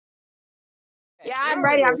Yeah, I'm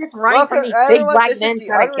ready. I'm just running from these big black men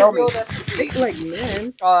trying to kill me. Big black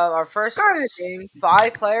men? Our first God,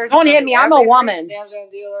 5 players. Don't hit me, I'm a woman. Sam's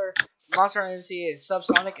Dealer, Monster MC, and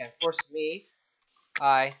Subsonic, and of course me.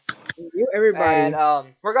 Hi. You, everybody.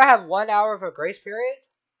 And we're gonna have 1 hour of a grace period.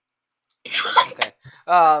 Okay.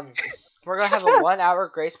 We're gonna have a 1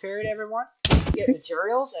 hour grace period, everyone. Get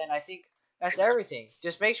materials, and I think that's everything.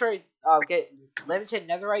 Just make sure you get limited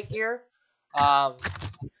netherite gear.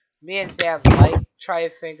 Me and Sam might try to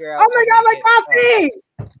figure out. Oh my god, my coffee!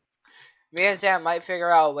 Me and Sam might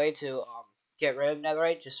figure out a way to get rid of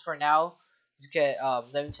netherite just for now. To get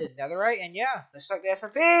limited netherite, and yeah, let's start the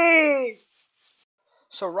SMP.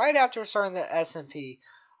 So right after starting the SMP,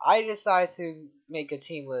 I decided to make a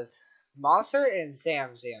team with Monster and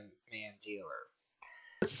Sam Man Dealer.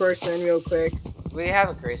 This person, real quick. We have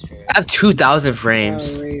a grace period. I have 2,000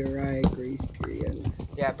 frames. Oh, right, grace period.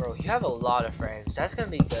 Yeah, bro, you have a lot of frames. That's gonna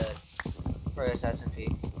be good for this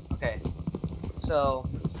SMP. Okay, so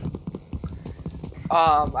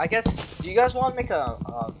I guess, do you guys want to make a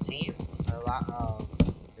team?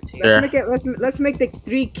 Team? Let's make it. Let's make the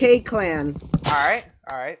 3K clan. All right.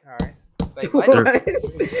 Wait, what?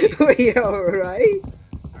 Wait, all right.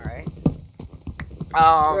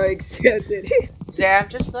 I accepted it. Sam,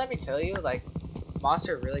 just let me tell you, like,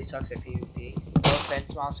 Monster really sucks at PvP. No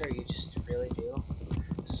offense, Monster, you just really do.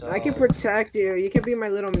 So I can protect you. You can be my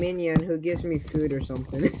little minion who gives me food or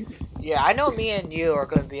something. Yeah, I know me and you are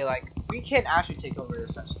gonna be like, we can actually take over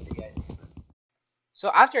this SMP, guys.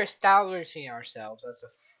 So after establishing ourselves as the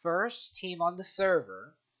first team on the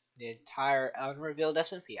server, the entire Unrevealed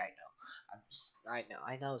SMP, I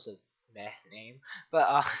know it's a meh name,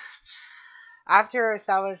 but after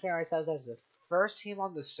establishing ourselves as the first team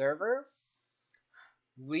on the server,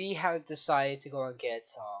 we have decided to go and get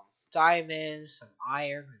some diamonds, some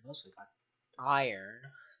iron. We mostly got iron,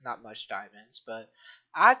 not much diamonds, but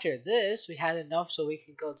after this, we had enough so we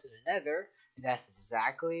can go to the Nether, and that's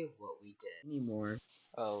exactly what we did. Anymore.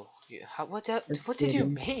 Oh, yeah. What did you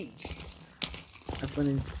make? I put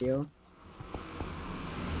in steel.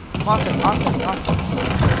 Monster.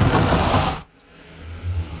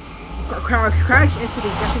 Crash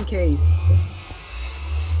incident just in case.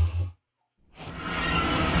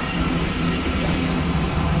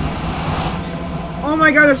 Oh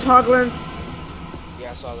my god, there's hoglins.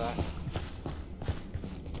 Yeah, I saw that.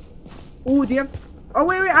 Ooh, do you have? Oh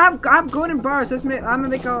wait, I have golden bars. I'm gonna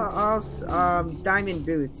make all diamond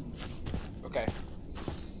boots. Okay.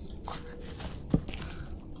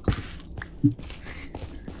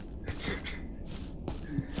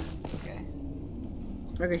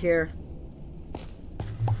 Okay, here.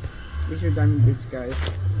 These are diamond boots, guys.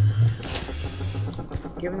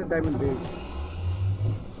 Give him the diamond boots.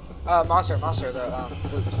 Monster, the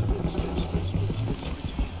boots.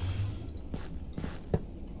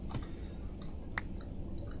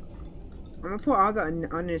 I'm gonna put all the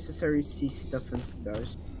unnecessary stuff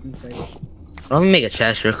inside. Let me make a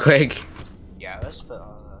chest real quick. Yeah, let's put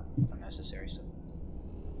all the unnecessary stuff.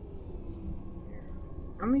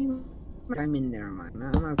 I mean, diamond there, man.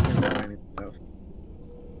 I'm not putting diamond stuff.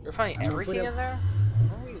 You're putting everything in there?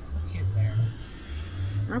 What are you putting in there?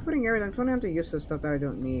 I'm not putting everything. I'm putting out the useless stuff that I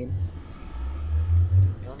don't need.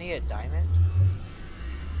 You don't need a diamond?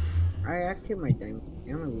 I keep my diamond.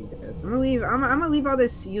 I'm gonna leave this. I'm gonna leave all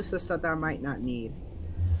this useless stuff that I might not need.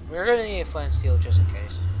 We're gonna need a flint and steel just in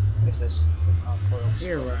case. If this portal.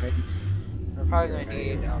 You're right. We're probably gonna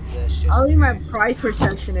need this. Just I'll leave my price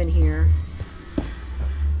protection in here.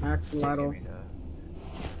 That's Lotto.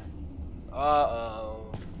 Uh-oh.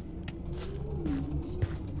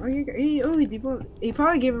 Oh, he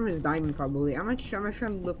probably gave him his diamond. Probably. I'm not trying to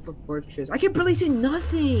look for fortresses. I can barely see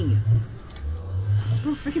nothing.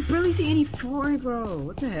 Bro, I can barely see any fort, bro.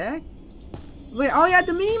 What the heck? Wait. Oh yeah,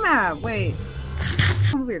 the mini map. Wait.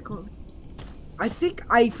 Come over here. Come over. I'm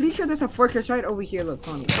pretty sure there's a fortress right over here. Look,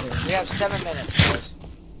 come on. We have 7 minutes, guys.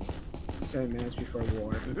 7 minutes before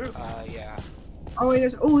war. Yeah. Oh wait,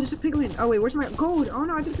 there's a piglin. Oh wait, where's my gold? Oh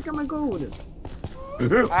no, I didn't pick up my gold. I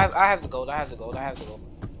have the gold.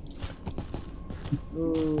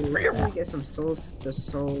 Ooh, let me get some souls. The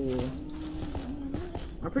soul.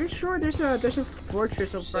 I'm pretty sure there's a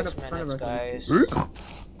fortress in front of us. 6 minutes, guys.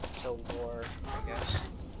 Until war, I guess.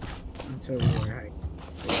 Until war,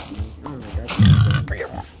 oh my god.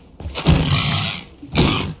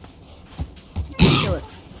 Kill it.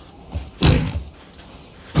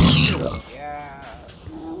 Yeah.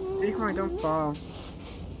 Hey, come on, don't fall.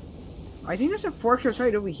 I think there's a fortress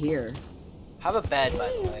right over here. Have a bed, by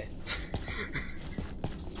the way.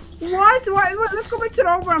 What? Let's go back to the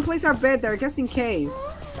over and place our bed there, just in case.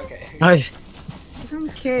 Okay. Nice.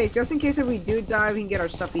 just in case if we do die, we can get our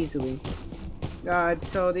stuff easily.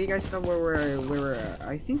 So do you guys know where we're at?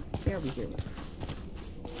 I think yeah, over here.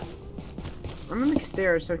 I'm gonna make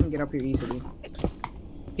stairs so I can get up here easily.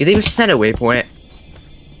 You think we should send a waypoint?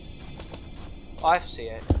 Oh, I see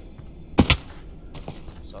it.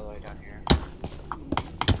 It's all the way down here.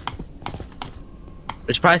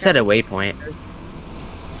 We should probably set a waypoint.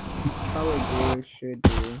 Probably do, should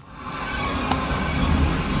do.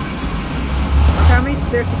 Okay, I made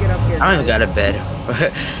stairs to get up here. I don't even got a bed.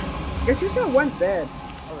 Guess you saw one bed.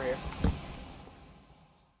 Over here.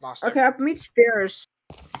 Monster. Okay, I made stairs.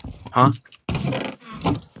 Huh?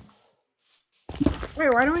 Wait,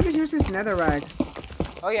 why don't we just use this netherrack?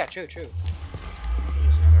 Oh yeah, true. Use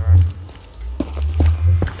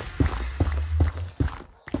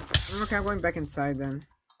another Okay, I'm going back inside then.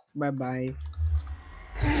 Bye bye.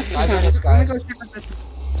 5 minutes, I'm guys. gonna go check out this.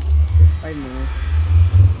 5 minutes.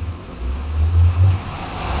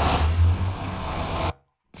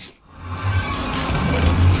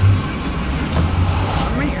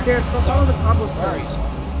 I made stairs. Go follow the There cobblestone. you go.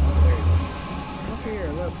 Look here,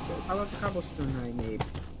 look. Follow the cobblestone I made.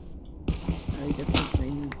 I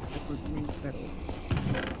definitely better.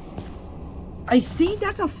 I think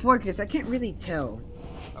that's a fortress. I can't really tell.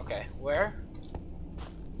 Okay, where?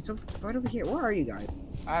 So right over here. Where are you guys?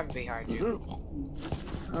 I'm behind you.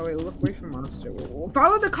 Oh wait, look away from monster.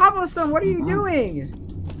 Follow the cobblestone. What are you doing?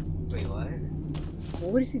 Wait, what?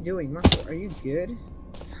 What is he doing, Monster? Are you good?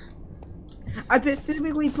 I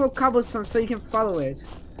specifically put cobblestone so you can follow it.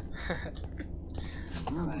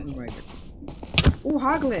 Oh my god. Oh,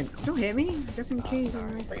 Hoglin! Don't hit me. Just in case.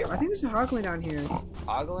 Sorry. I think there's a Hoglin down here.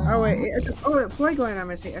 Hoglin? Oh wait, Plagueland. I'm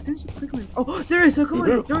gonna say. I think it's a Plagueland. Oh, there is. So come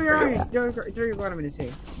on, throw your iron. Throw your god. I'm gonna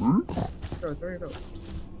say. Throw your go.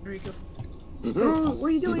 There you go. Oh, what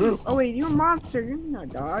are you doing? Oh wait, you're a monster. You're not a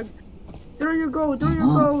dog. Throw your gold. Throw your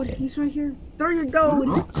gold. He's right here. Throw your gold.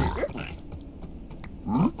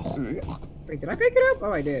 Wait, did I pick it up?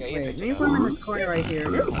 Oh, I did. Yeah, you Wait, picked let me it put him in this corner right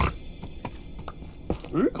here.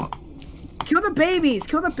 Kill the babies!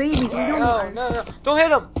 Kill the babies! We don't No. Don't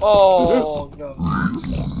hit him! Oh, no.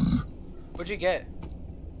 What'd you get?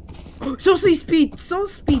 Soul speed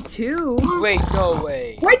 2. Wait, no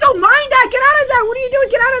way. Wait, don't mind that! Get out of that! What are you doing?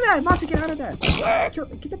 Get out of that! Monster, get out of that!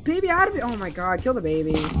 Get the baby out of it! Oh my god, kill the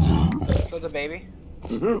baby. Kill the baby? I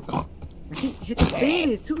can't hit the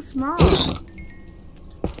baby, it's too small.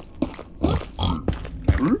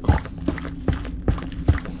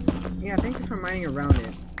 Yeah, thank you for mining around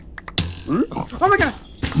it. Oh my god!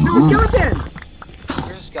 There's a skeleton!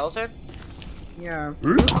 There's a skeleton? Yeah.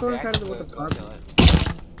 Let's go inside of the Go water kill it.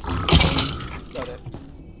 Killed it.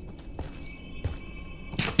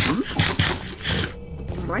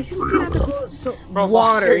 Why is he looking at the gold? So Bro,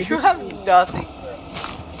 water. Monster, you have nothing.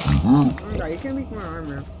 Oh my god, you can make more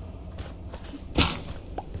armor.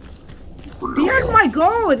 He has my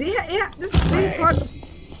gold! This big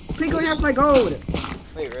Pinkling has my gold!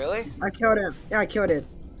 Wait, really? I killed him. Yeah, I killed it.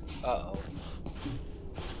 Uh-oh.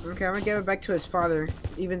 Okay, I'm gonna give it back to his father,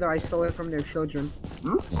 even though I stole it from their children.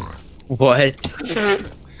 What?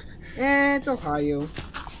 Eh, it's Ohio.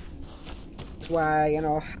 That's why, you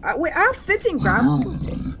know. Wait, I'm fitting gravel.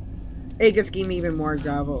 It just gave me even more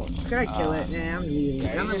gravel. Should I kill it? Nah, I'm leaving.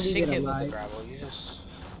 Yeah, I'm you gonna just leave sink it it with the alive. gravel. You just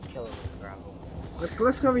kill it with the gravel.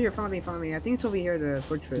 Let's go over here. Follow me. I think it's over here, the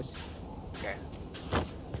fortress. Okay.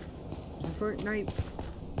 Fortnite.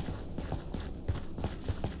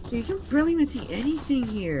 Dude, you can barely even see anything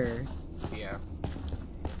here. Yeah.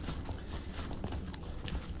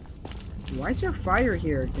 Why is there fire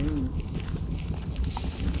here? Dang.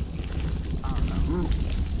 I don't know.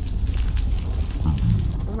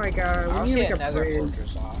 Oh my god, I we don't need see like a another bridge.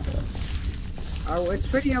 fortress off. Oh, it's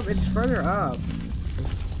pretty up. It's further up.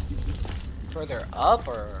 Further up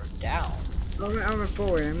or down? I'm going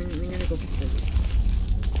forward. I'm gonna go forward.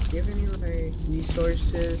 Do you have any like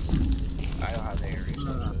resources? I don't have any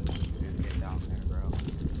resources. Dude, get down there, bro.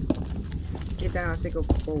 Get down. I say go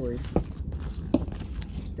forward.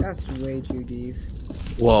 That's way too deep.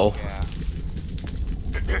 Whoa. Yeah.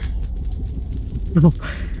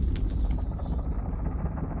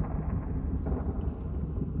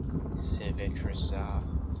 Civ interest,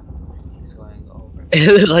 he's going over. It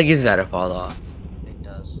looks like he's about to fall off. It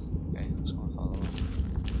does. Okay, let's go and follow him.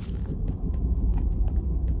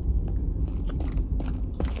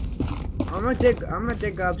 I'm gonna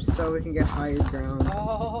dig up so we can get higher ground.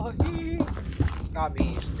 Oh, not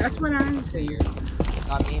me. That's what I'm saying.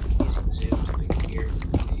 Not me using the zoom to make weird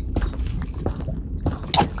things.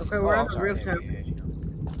 Okay, we're on I'm the sorry, roof now. yeah.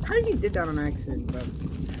 How did you did that on accident? But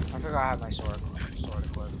I forgot I have my sword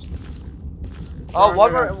equipped. Oh, Oh my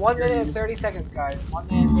God, 1 minute and 30 seconds, guys. 1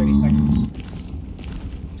 minute and 30 seconds.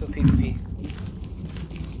 To PvP.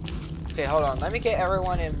 Okay, hold on. Let me get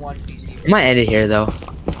everyone in one PC. I might end it here though.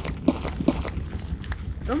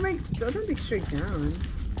 Don't think straight down.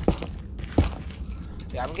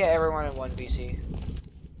 Yeah, I'm gonna get everyone in one PC.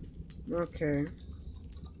 Okay.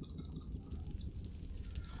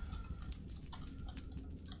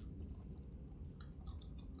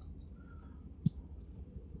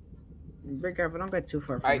 Be careful, don't get too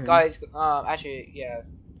far from Alright, him. guys. Actually, yeah.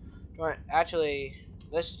 Actually,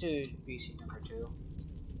 let's do VC number 2.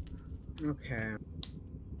 Okay.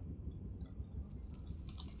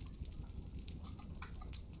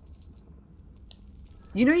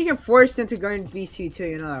 You know you can force them to go in VC too,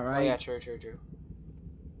 you know that, right? Oh yeah, true.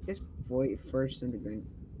 Just force them to go in.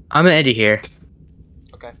 I'm gonna end it here.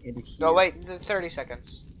 Okay. Into here. No, wait. 30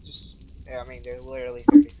 seconds. Just. Yeah, I mean, there's literally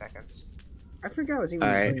 30 seconds. I forgot I was even.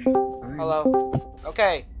 Alright. Hello.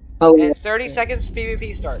 Okay. Oh, In 30 seconds,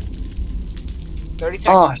 PvP starts. 30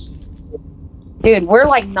 Oh. seconds. dude, we're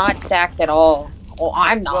like not stacked at all. Well,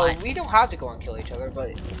 I'm not. Well, we don't have to go and kill each other,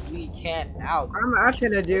 but we can now. I'm actually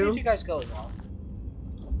gonna Where did do. you guys go as well?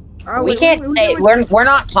 Oh, we can't say we're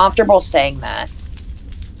not comfortable saying that.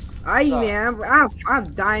 Man, I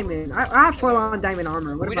have diamond. I have full on diamond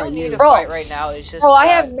armor. What We about don't you? need to Bro. fight right now. It's just. Bro, I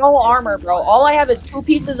that have no if armor, we bro. want- All I have is 2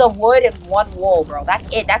 pieces of wood and 1 wool, bro. That's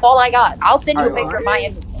it. That's all I got. I'll send you a Alright, picture of my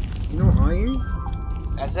inventory. No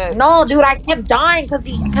iron? That's it. No, dude, I kept dying because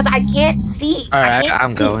I can't see. I Alright, can't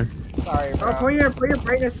I'm see. going. Sorry, bro. Oh, put your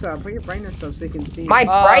brightness up. Put your brightness up so you can see. My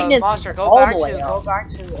brightness Monster, is go all back the way to up.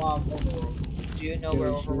 Overworld. Do you know where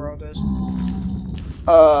Yeah, sure. Overworld is?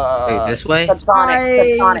 Wait, this way?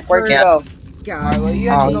 Subsonic. Where'd you go? God. Alright, well, you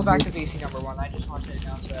have to Oh, go back to VC number 1. I just want to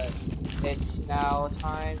announce that it's now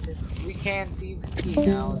time to. We can PvP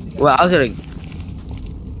now. if you guys- Well, I was gonna.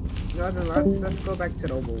 No, then let's go back to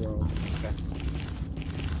the overworld.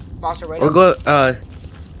 Monster, wait. We'll go.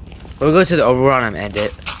 We'll go to the overworld and end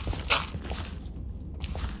it.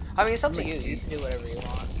 I mean, it's up to you. You can do whatever you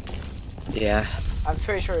want. Yeah. I'm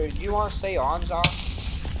pretty sure. Do you want to stay on, Zoff?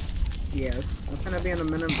 Yes. I'm gonna be on the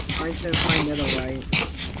minimum. I'm gonna find netherite.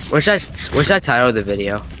 What's that title of the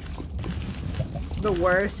video? The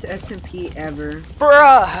worst SMP ever.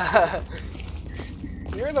 Bruh!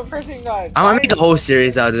 You're the person who got. I'm gonna make a whole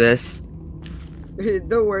series out of this.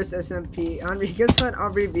 The worst SMP. Guess what?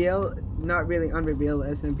 Unrevealed. Not really Unrevealed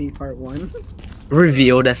SMP Part 1.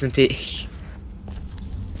 Revealed SMP.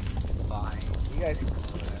 Fine. You guys can do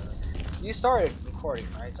whatever. You started recording,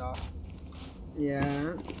 right, Zoff?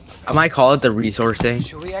 Yeah. I might call it the resourcing.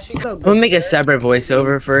 Should we actually? So I'm gonna make a separate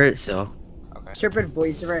voiceover for it, so. Okay. Separate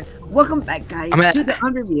voiceover. Welcome back, guys, I'm gonna- to the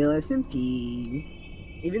Unrevealed SMP.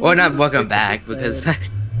 Even Well, though not this welcome is back episode-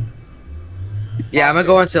 because. Yeah, I'm gonna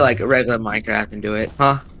go into like regular Minecraft and do it,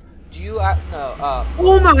 huh? Do you? No.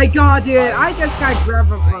 Oh my god, dude! I just got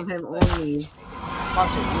gravel from him only.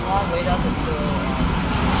 Monster, do you want to wait up until?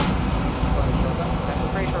 Kill them? 'Cause I'm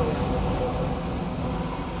pretty sure we're gonna.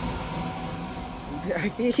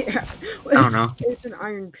 Yeah. I don't know. It's an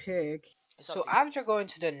iron pick. So after going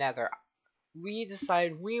to the Nether, we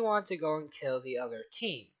decided we want to go and kill the other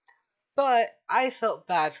team. But I felt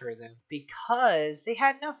bad for them because they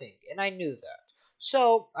had nothing, and I knew that.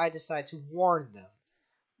 So I decided to warn them.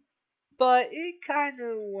 But it kind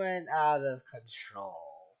of went out of control.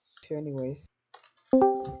 Anyways.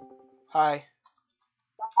 Hi.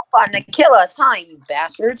 Fun to kill us, huh, you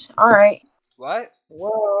bastards? All right. What?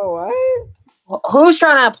 Whoa, what? Who's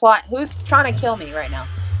trying to plot? Who's trying to kill me right now?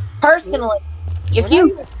 Personally, if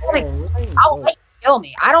you, I'll let you kill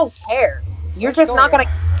me. I don't care. You're Let's just go, not gonna.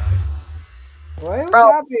 What's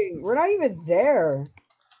Bro. happening? We're not even there.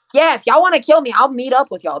 Yeah, if y'all want to kill me, I'll meet up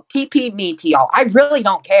with y'all. TP me to y'all. I really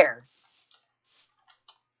don't care.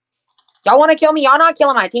 Y'all want to kill me? Y'all not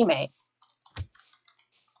killing my teammate.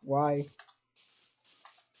 Why?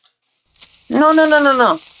 No.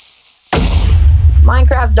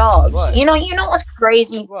 Minecraft dogs. What? You know what's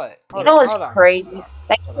crazy? What? You know Hold what's on. crazy?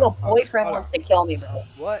 That Hold little on, boyfriend hold on. wants to kill me, bro.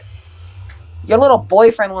 What? Your little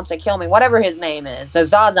boyfriend wants to kill me. Whatever his name is, the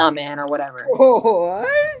Zaza man or whatever. What?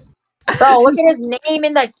 Bro, look at his name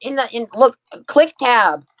look, click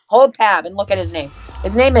tab, hold tab, and look at his name.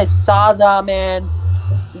 His name is Saza man,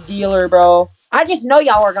 dealer, bro. I just know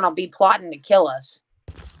y'all are gonna be plotting to kill us.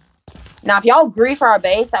 Now, if y'all agree for our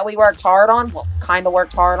base that we worked hard on, well, kind of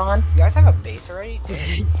worked hard on. You guys have a base already?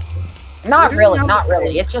 Not We really, don't have not a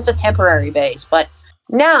really. base. It's just a temporary base. But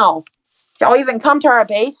now, y'all even come to our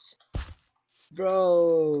base,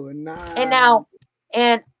 Bro, nah.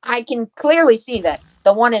 and I can clearly see that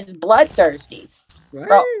the one is bloodthirsty. What?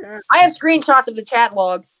 bro, I have screenshots of the chat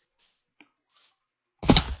log.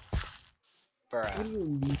 Bruh. What do you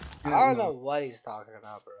mean? I don't know what he's talking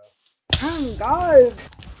about, bro. Oh God!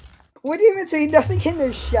 What do you even say? Nothing in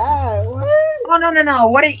the chat. What? Oh no!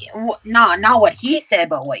 No, not what he said,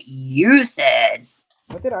 but what you said.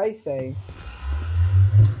 What did I say?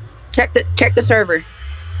 Check the server.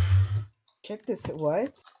 Check this.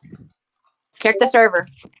 What? Check the server.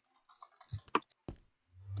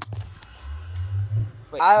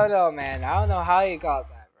 Wait, I don't know, man. I don't know how you got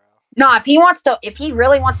that, bro. No, if he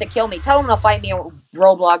really wants to kill me, tell him to fight me in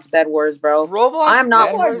Roblox Bed Wars, bro. Roblox I'm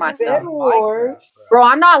not Bed losing Wars my is stuff. Bed Wars. Bro,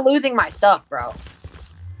 I'm not losing my stuff, bro.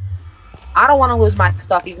 I don't want to lose my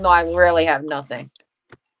stuff, even though I really have nothing.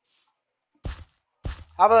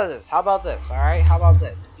 How about this? How about this? Alright, how about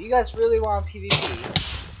this? If you guys really want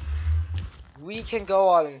PvP, we can go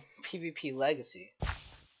on PvP Legacy.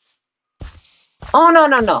 Oh,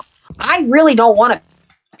 no. I really don't want to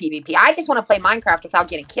PvP. I just want to play Minecraft without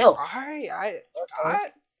getting killed. Alright, I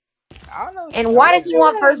don't know. And why does he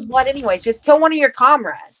want first blood anyways? Just kill one of your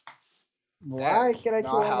comrades. Why should I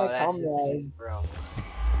kill Not how my that shit comrades? is, bro.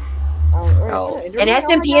 No. And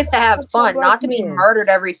SMP is to have fun, not to be murdered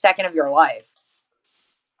every second of your life.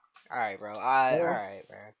 Alright, bro. Alright,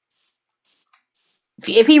 man.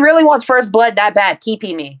 If he really wants first blood that bad,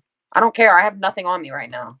 TP me. I don't care. I have nothing on me right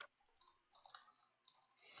now.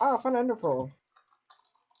 Oh, fun Enderpearl.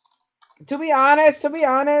 To be honest,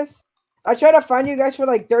 I tried to find you guys for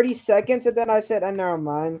like 30 seconds, and then I said, oh, never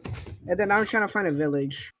mind. And then I was trying to find a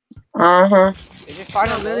village. Uh-huh. Did you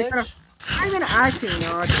find a village? I'm gonna actually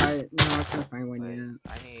no, I can't find one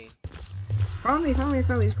yet. I need. Follow me.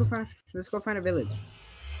 Let's go find a village.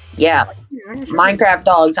 Yeah. Minecraft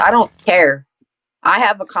dogs. I don't care. I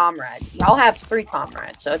have a comrade. Y'all have 3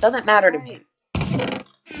 comrades, so it doesn't matter to me.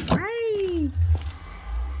 Right.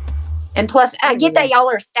 And plus, I get that y'all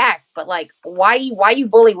are stacked, but like, why you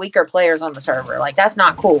bully weaker players on the server? Like, that's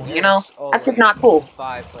not cool, you know? That's just not cool.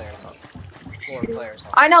 5 players on. 4 players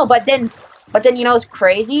on. I know, but then you know it's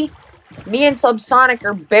crazy? Me and Subsonic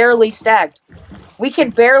are barely stacked. We can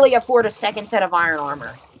barely afford a second set of iron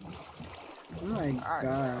armor. Oh my God.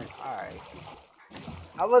 Alright.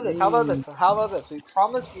 How about this? We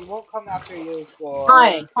promise we won't come after you for...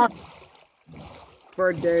 Fine.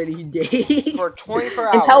 For 30 days. For 24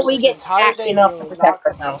 hours. Until we this get entire stacked day, enough we to will protect not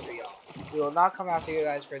come ourselves. after y'all. We will not come after you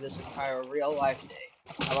guys for this entire real life day.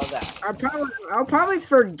 How about that? I'll probably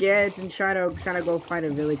forget and try to go find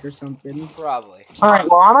a village or something. Probably. Alright,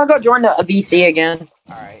 well, I'm gonna go join the VC again.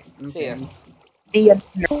 Alright. See ya. See ya.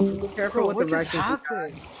 Be careful with What the just Russians.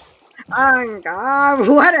 happened? Oh God,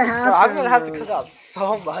 what happened? Bro, I'm gonna have to cut out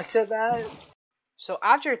so much of that. So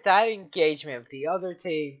after that engagement with the other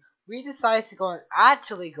team, we decided to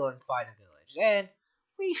actually go and find a village, and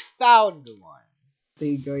we found one. There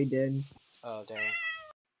you go, he did. Oh dang.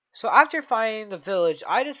 So after finding the village,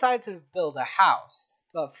 I decided to build a house.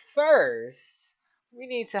 But first, we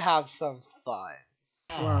need to have some fun.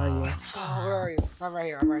 Where are you? Let's go. Where are you? I'm right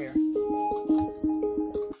here.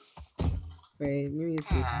 Wait, let me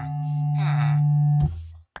see.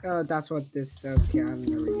 Oh, that's what this. Okay, I'm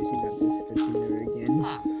never using that. This never again.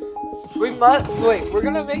 We must wait. We're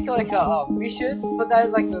gonna make like a. We should put that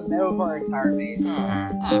in like the middle of our entire base,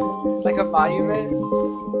 like a monument.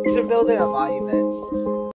 We should build a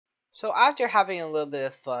monument. So after having a little bit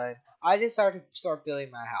of fun, I decided to start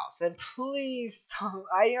building my house. And please don't.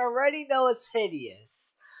 I already know it's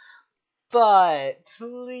hideous. But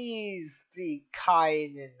please be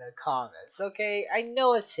kind in the comments, okay? I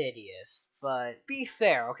know it's hideous, but be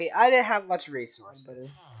fair, okay? I didn't have much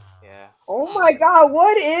resources. Yeah. Oh my God,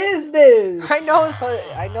 what is this? I know it's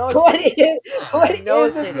What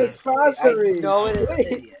is this monstrosity? I know it is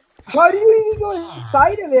hideous. How do you even go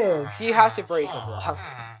inside of it? So you have to break a block.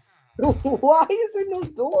 Why is there no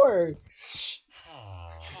door?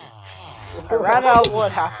 I ran out of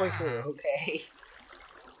wood halfway through, okay?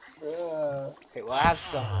 Okay, well I have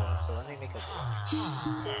some wood, so let me make a door.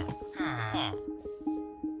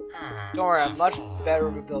 Don't worry, I'm much better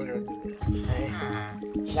of a builder than this, okay?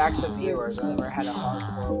 Max the viewers, I never had a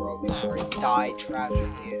hardcore world before he died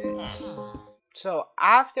tragically in it. So,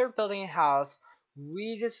 after building a house,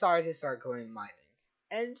 we decided to start going mining.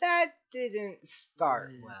 And that didn't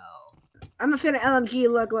start well. I'm gonna fit an LMG,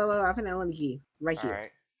 look, I found an LMG. Right here.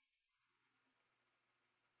 Alright.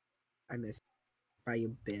 I missed by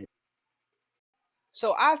you bit.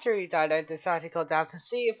 So after he died, I decided to go down to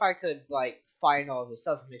see if I could, like, find all the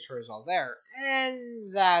stuff and make sure it was all there.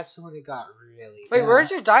 And that's when it got really... Wait, where's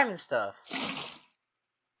your diamond stuff?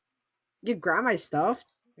 You grab my stuff?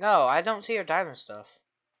 No, I don't see your diamond stuff.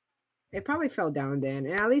 It probably fell down then.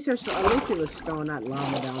 And at least it was stone, not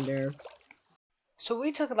lava down there. So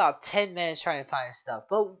we took about 10 minutes trying to find stuff,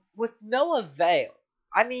 but with no avail.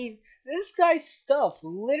 I mean, this guy's stuff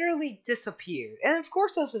literally disappeared. And of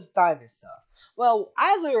course there's his diamond stuff. Well,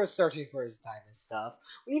 as we were searching for his diamond stuff,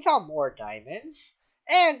 we found more diamonds,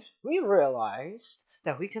 and we realized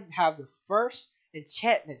that we can have the first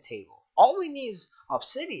enchantment table. All we need is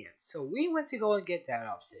obsidian, so we went to go and get that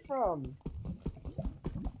obsidian. From.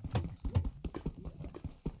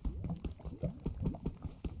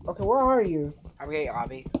 Okay, where are you? I'm getting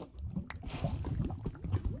obby.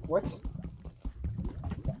 What?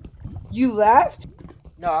 You left?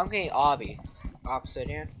 No, I'm getting obby.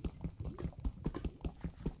 Obsidian.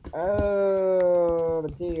 Oh,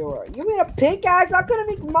 dear. You made a pickaxe? I'm gonna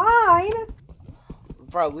make mine.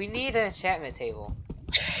 Bro, we need an enchantment table.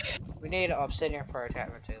 We need an obsidian for our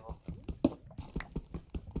enchantment table.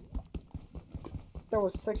 That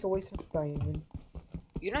was such a waste of diamonds.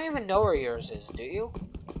 You don't even know where yours is, do you?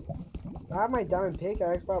 I have my diamond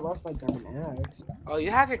pickaxe, but I lost my diamond axe. Oh,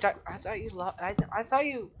 you have your I thought you I thought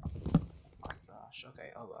you. Oh my gosh.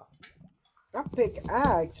 Okay. Oh well. Not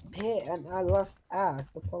pickaxe, and I lost axe.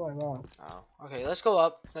 That's all I lost. Oh. Okay. Let's go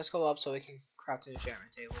up. Let's go up so we can craft an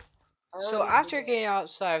enchantment table. So after getting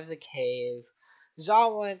outside of the cave,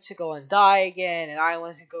 Zon went to go and die again, and I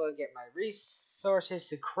went to go and get my resources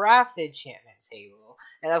to craft the enchantment table.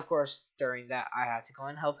 And of course, during that, I had to go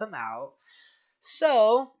and help him out.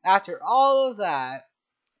 So after all of that,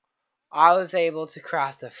 I was able to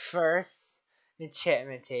craft the first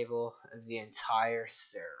enchantment table of the entire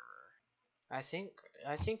server. I think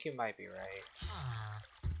you might be right.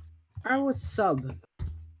 I was sub.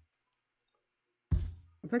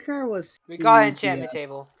 I'm pretty sure I was. We got an enchantment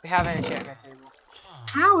table. We have an enchantment table.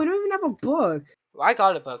 How? I don't even have a book. I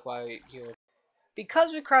got a book while you were.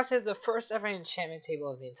 Because we crafted the first ever enchantment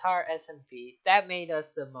table of the entire SMP, that made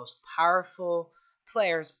us the most powerful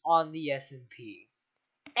players on the SMP.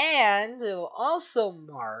 And it will also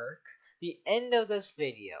mark the end of this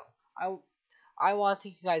video. I want to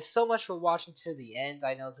thank you guys so much for watching to the end.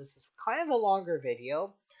 I know this is kind of a longer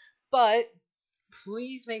video, but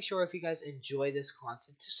please make sure if you guys enjoy this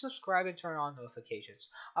content to subscribe and turn on notifications.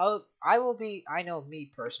 I know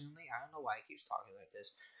me personally, I don't know why I keep talking like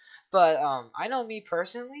this, but I know me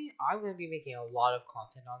personally, I'm going to be making a lot of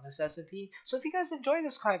content on this SMP. So if you guys enjoy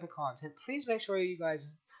this type of content, please make sure you guys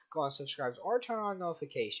go and subscribe or turn on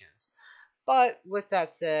notifications. But with that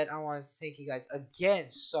said, I want to thank you guys again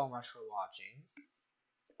so much for watching.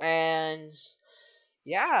 And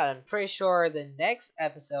yeah, I'm pretty sure the next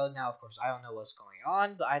episode, now of course I don't know what's going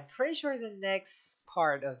on, but I'm pretty sure the next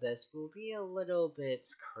part of this will be a little bit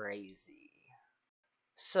crazy.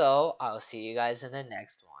 So, I'll see you guys in the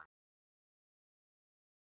next one.